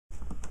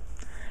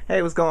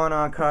Hey, what's going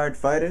on, card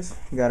fighters?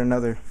 We got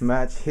another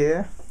match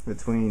here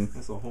between.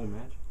 That's a whole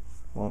match.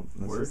 Well,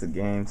 this is a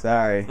game.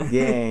 Sorry,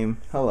 game.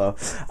 Hello.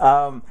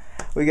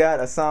 We got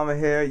Osama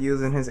here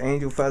using his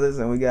angel feathers,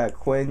 and we got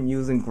Quinn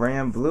using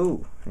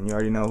Granblue. And you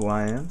already know who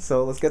I am.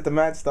 So let's get the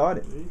match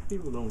started. These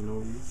people don't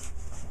know you.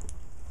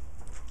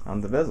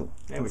 I'm the Bezel.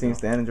 Team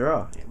stand and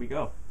draw. Here we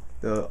go.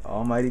 The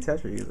almighty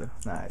Tetra user.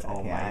 Nah,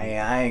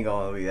 I ain't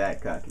gonna be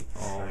that cocky.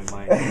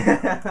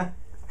 Almighty.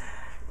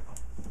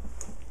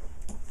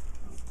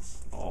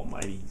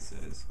 Almighty, he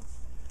says.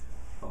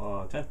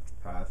 10.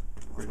 5.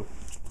 Critical.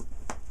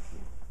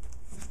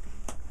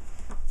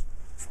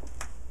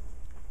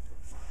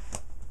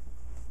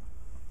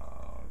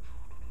 Oh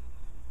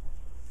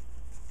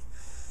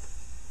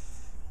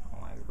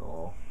my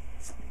god.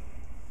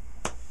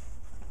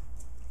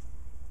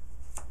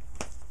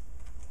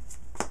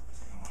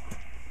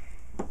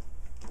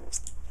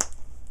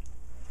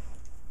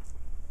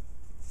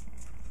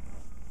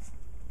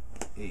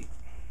 Eight.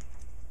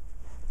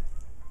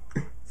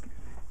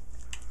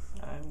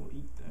 I will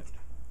eat that.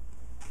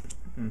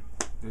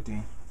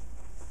 15.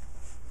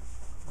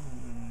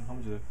 How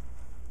much is it?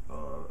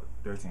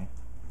 13.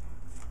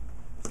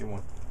 Get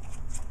one.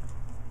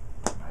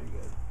 Now you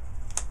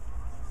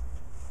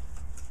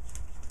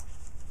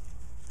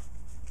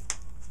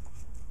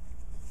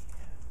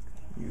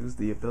good. Use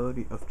the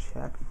ability of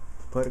Chappie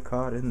to put a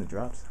card in the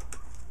drop zone.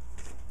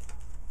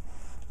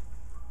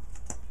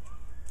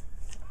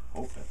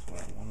 Hope that's what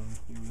I want to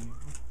do anyway.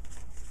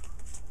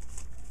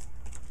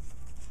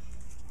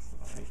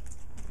 Sorry.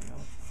 Anything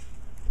else?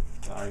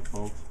 Sorry,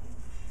 folks.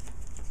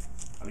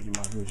 I think you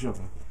might hear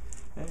shopping.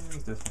 Hey,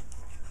 what's this one?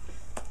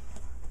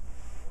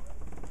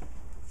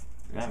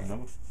 Yeah,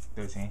 number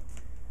 13.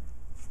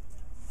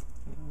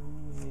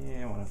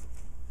 Yeah, whatever.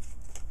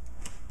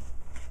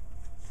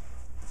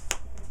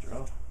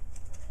 Draw.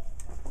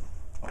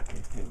 Okay,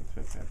 didn't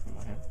expect that from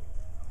my hand.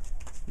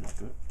 Not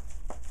good.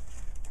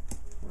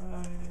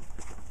 Right.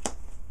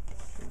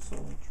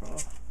 Solo draw.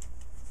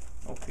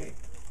 Okay.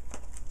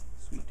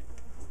 Sweet.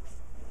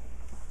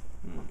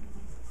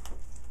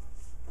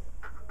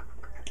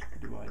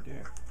 Do I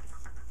dare?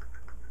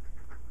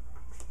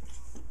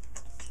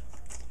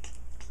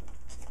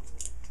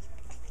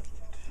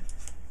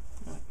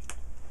 Right.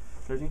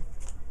 13?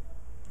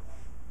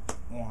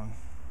 1.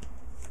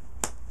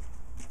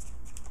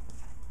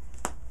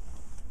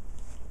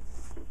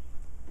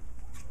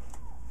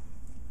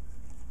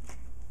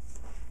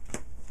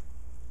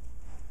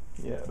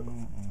 Yeah.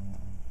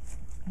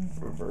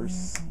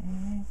 Reverse.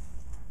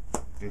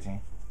 15.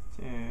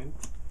 10.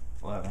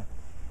 11.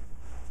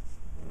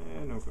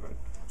 Yeah, no good.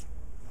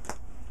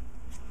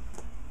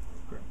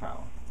 Great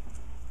power.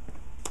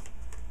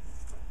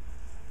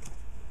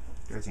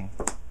 13.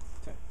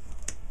 10.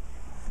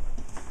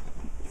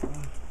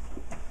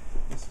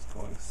 This is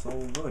going so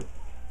good.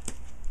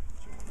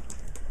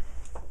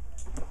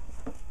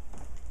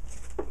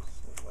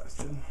 So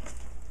blasted.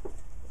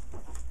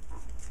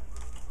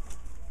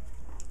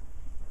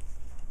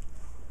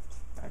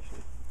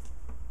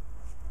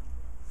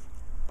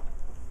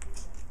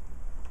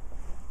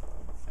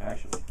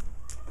 Actually,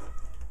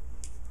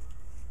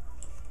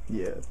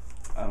 Yeah.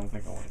 I don't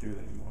think I want to do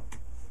that anymore.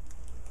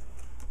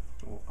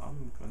 So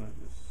I'm gonna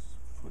just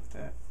put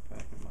that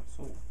back in my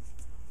soul.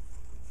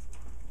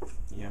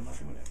 Yeah, I'm not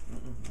doing that.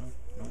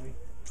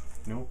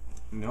 No way.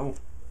 No.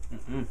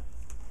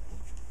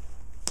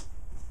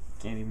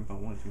 Can't even if I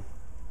wanted to.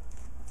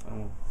 I don't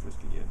want to risk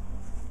it yet.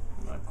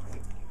 Not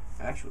quite.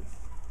 Actually,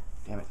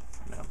 damn it.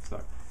 Now I'm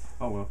stuck.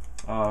 Oh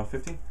well.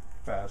 15?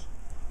 Pass.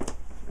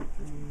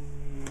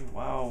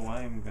 Wow,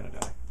 I'm gonna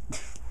die.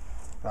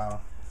 Power.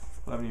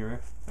 11 year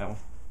rare. That one.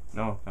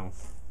 No, that one.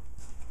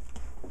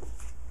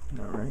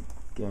 Alright.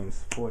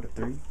 Game's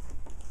 4-3.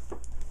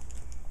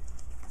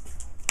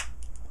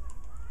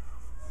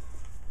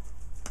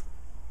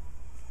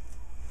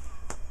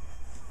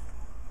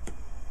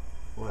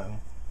 Well.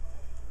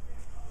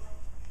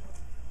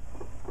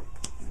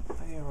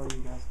 Hey, are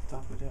you guys at the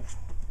top of the deck?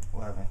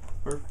 11.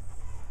 Perfect.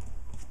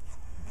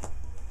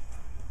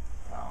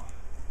 Wow.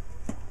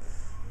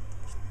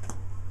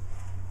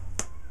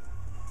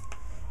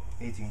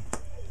 18.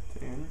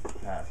 10.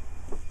 Pass.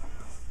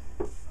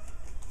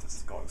 This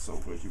is going so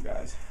good, you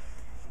guys.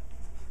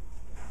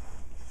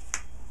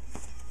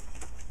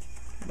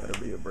 Better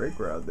be a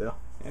Breakride there.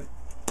 Yep.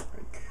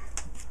 Break.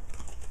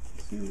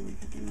 Let's see what we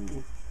can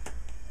do.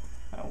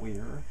 How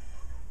weird.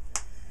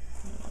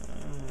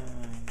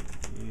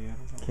 Yeah.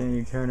 Can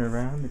you turn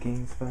around? The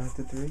game's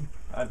 5-3.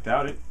 I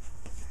doubt it.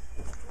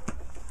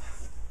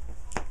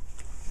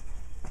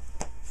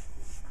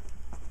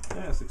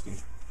 Yeah, 16.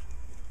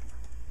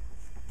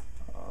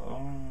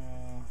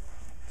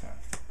 10.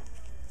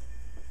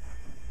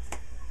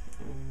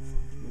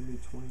 Maybe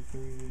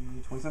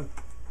 23, 27.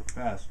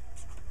 Pass.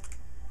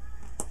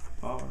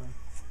 Power.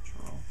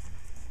 Draw.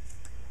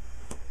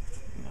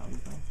 Now you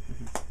go.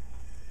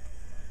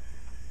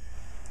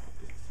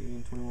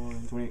 16,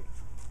 21, 28.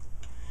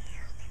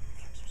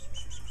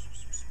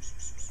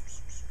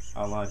 I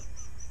lied.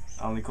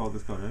 I only called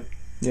this card, right?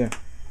 Yeah.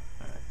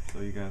 Alright, so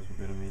So you guys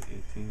were gonna make 18.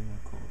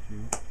 I called you.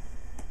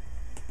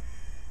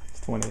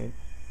 It's 28.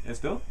 Yeah,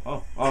 still?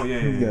 Oh, yeah.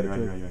 You got it,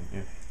 Right.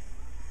 Yeah.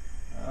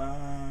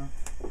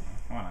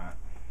 Why not?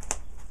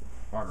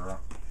 Fuck her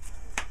up.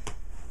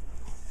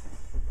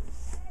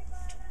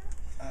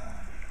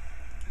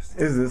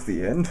 Is this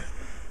the end?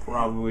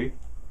 Probably.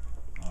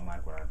 I don't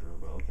like what I drew,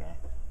 but okay.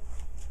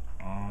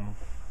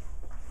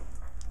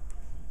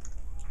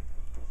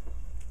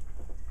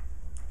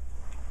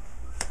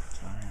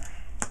 Sorry.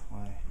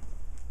 Play.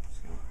 Let's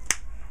go.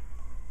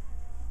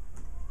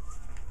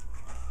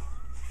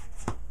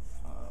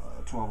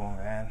 12 on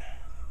the end.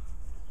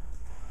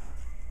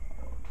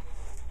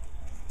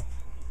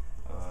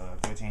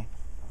 13.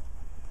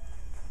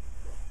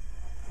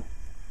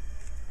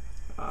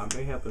 I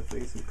may have to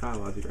face some kind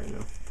of logic right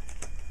now.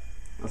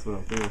 That's what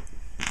I'm feeling.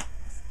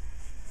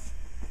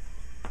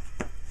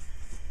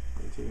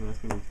 13, that's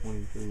gonna be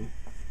 23.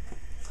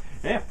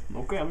 Yeah,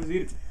 okay, I'm gonna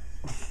eat it.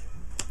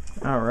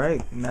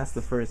 Alright, and that's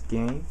the first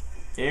game.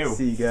 Ew.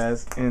 See you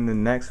guys in the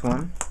next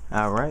one.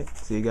 Alright,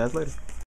 see you guys later.